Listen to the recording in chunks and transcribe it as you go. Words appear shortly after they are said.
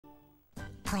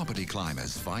Property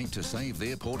climbers fight to save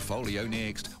their portfolio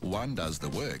next. One does the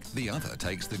work, the other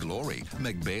takes the glory.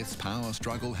 Macbeth's power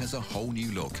struggle has a whole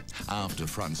new look. After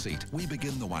Front Seat, we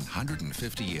begin the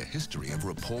 150-year history of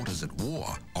reporters at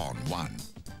war on One.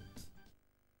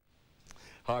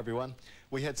 Hi everyone.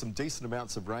 We had some decent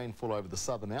amounts of rainfall over the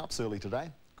Southern Alps early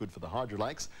today. Good for the hydro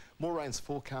lakes. More rain's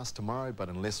forecast tomorrow, but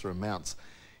in lesser amounts.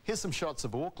 Here's some shots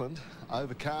of Auckland.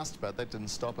 Overcast, but that didn't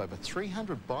stop. Over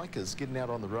 300 bikers getting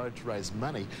out on the road to raise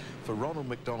money for Ronald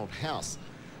McDonald House.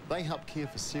 They help care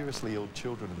for seriously ill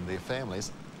children and their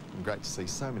families. And great to see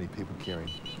so many people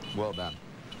caring. Well done.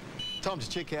 Time to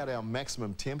check out our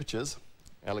maximum temperatures.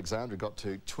 Alexandra got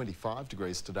to 25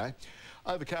 degrees today.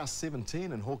 Overcast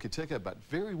 17 in Hokitika, but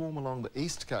very warm along the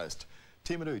east coast.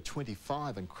 Timaru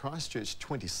 25 and Christchurch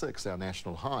 26, our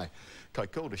national high.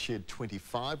 Kaikoura shared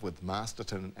 25 with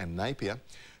Masterton and Napier.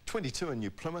 22 in New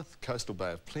Plymouth, Coastal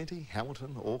Bay of Plenty,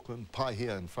 Hamilton, Auckland,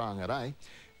 Paihia and Whangarei.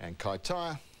 And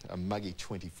Kaitaia, a muggy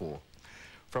 24.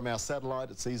 From our satellite,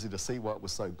 it's easy to see why it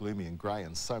was so gloomy and grey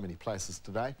in so many places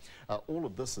today. All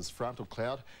of this is frontal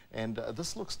cloud, and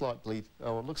this looks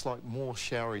like more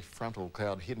showery frontal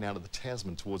cloud heading out of the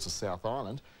Tasman towards the South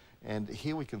Island. And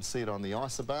here we can see it on the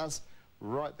isobars.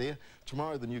 Right there.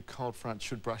 Tomorrow the new cold front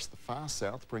should brush the far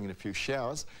south, bringing a few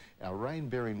showers. Our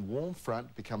rain-bearing warm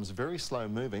front becomes very slow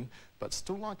moving, but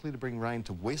still likely to bring rain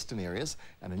to western areas.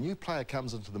 And a new player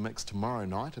comes into the mix tomorrow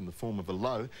night in the form of a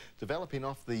low, developing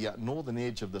off the northern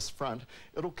edge of this front.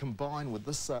 It'll combine with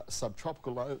this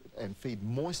subtropical low and feed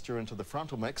moisture into the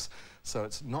frontal mix, so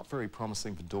it's not very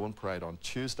promising for Dawn Parade on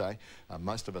Tuesday.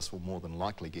 Most of us will more than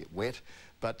likely get wet,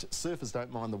 but surfers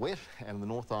don't mind the wet, and the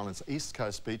North Island's east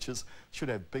coast beaches should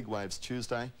have big waves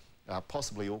Tuesday.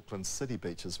 Possibly Auckland's city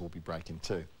beaches will be breaking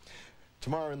too.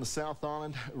 Tomorrow in the South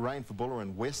Island, rain for Buller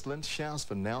and Westland, showers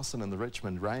for Nelson and the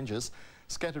Richmond Ranges.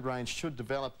 Scattered rain should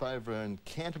develop over in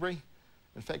Canterbury.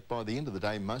 In fact, by the end of the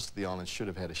day, most of the island should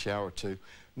have had a shower or two.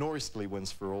 Northeasterly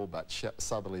winds for all, but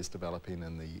southerlies developing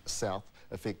in the south,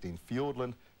 affecting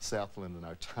Fiordland, Southland and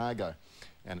Otago.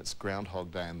 And it's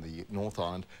Groundhog Day in the North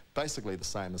Island, basically the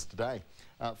same as today.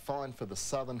 Fine for the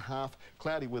southern half,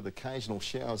 cloudy with occasional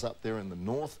showers up there in the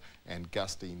north and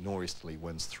gusty northeasterly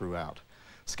winds throughout.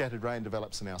 Scattered rain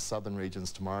develops in our southern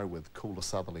regions tomorrow with cooler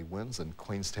southerly winds in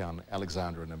Queenstown,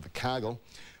 Alexandra and Invercargill.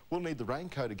 We'll need the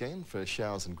raincoat again for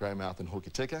showers in Greymouth and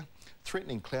Hokitika.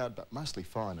 Threatening cloud but mostly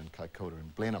fine in Kaikoura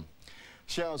and Blenheim.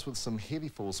 Showers with some heavy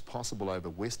falls possible over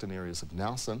western areas of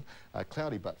Nelson.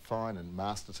 Cloudy but fine in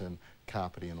Masterton,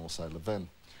 Kapiti and also Levin.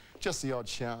 Just the odd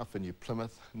shower for New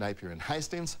Plymouth, Napier and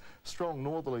Hastings. Strong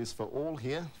northerlies for all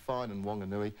here, fine in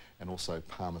Wanganui and also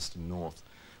Palmerston North.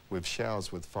 With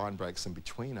showers with fine breaks in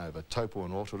between over Taupo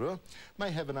and Rotorua.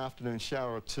 May have an afternoon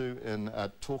shower or two in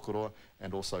Tokoroa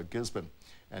and also Gisborne.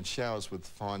 And showers with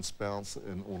fine spells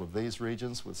in all of these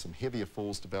regions, with some heavier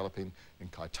falls developing in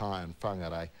Kaitaia and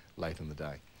Whangarei late in the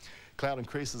day. Cloud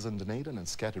increases in Dunedin and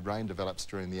scattered rain develops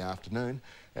during the afternoon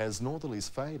as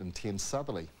northerlies fade and tend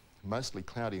southerly. Mostly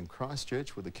cloudy in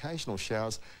Christchurch with occasional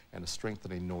showers and a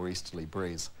strengthening northeasterly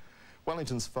breeze.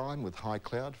 Wellington's fine with high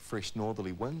cloud, fresh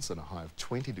northerly winds and a high of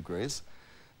 20 degrees.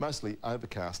 Mostly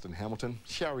overcast in Hamilton,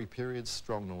 showery periods,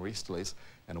 strong northeasterlies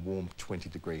and a warm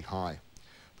 20-degree high.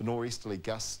 The northeasterly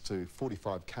gusts to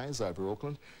 45 k's over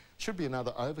Auckland. Should be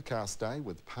another overcast day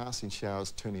with passing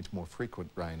showers turning to more frequent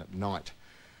rain at night.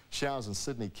 Showers in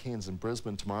Sydney, Cairns and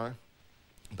Brisbane tomorrow.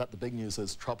 But the big news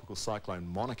is Tropical Cyclone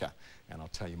Monica, and I'll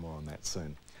tell you more on that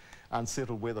soon.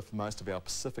 Unsettled weather for most of our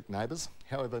Pacific neighbours.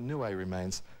 However, Niue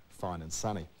remains fine and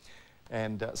sunny.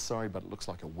 And sorry, but it looks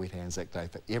like a wet Anzac Day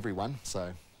for everyone,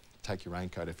 so take your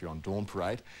raincoat if you're on Dawn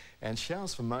Parade. And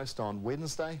showers for most on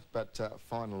Wednesday, but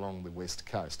fine along the west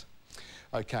coast.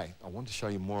 Okay, I want to show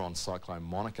you more on Cyclone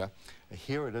Monica.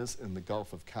 Here it is in the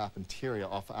Gulf of Carpentaria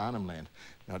off Arnhem Land.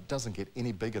 Now it doesn't get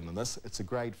any bigger than this. It's a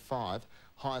grade 5,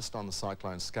 highest on the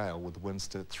cyclone scale with winds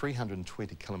to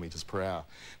 320 kilometres per hour.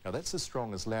 Now that's as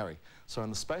strong as Larry. So in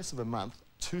the space of a month,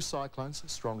 2 cyclones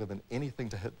stronger than anything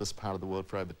to hit this part of the world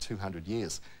for over 200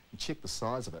 years. And check the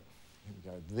size of it. Here we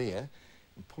go there,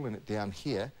 and pulling it down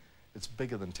here, it's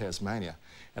bigger than Tasmania,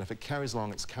 and if it carries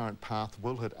along its current path,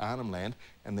 will hit Arnhem Land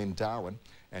and then Darwin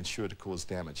and sure to cause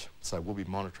damage. So we'll be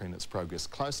monitoring its progress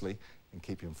closely and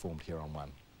keep you informed here on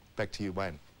One. Back to you,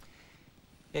 Wayne.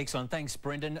 Excellent, thanks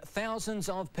Brendan. Thousands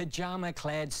of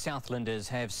pyjama-clad Southlanders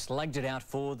have slugged it out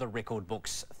for the record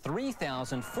books.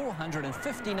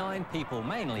 3,459 people,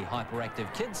 mainly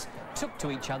hyperactive kids, took to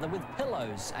each other with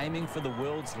pillows, aiming for the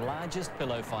world's largest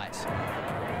pillow fight.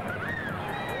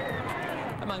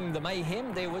 Among the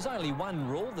mayhem, there was only one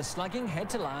rule. The slugging had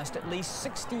to last at least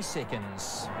 60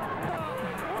 seconds.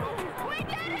 We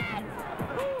did it!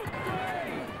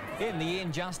 In the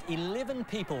end, just 11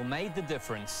 people made the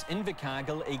difference.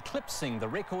 Invercargill eclipsing the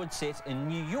record set in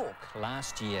New York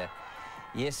last year.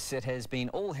 Yes, it has been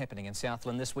all happening in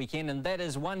Southland this weekend, and that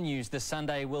is One News this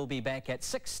Sunday. We'll be back at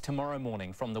 6 tomorrow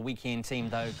morning. From the weekend team,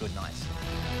 though, good night.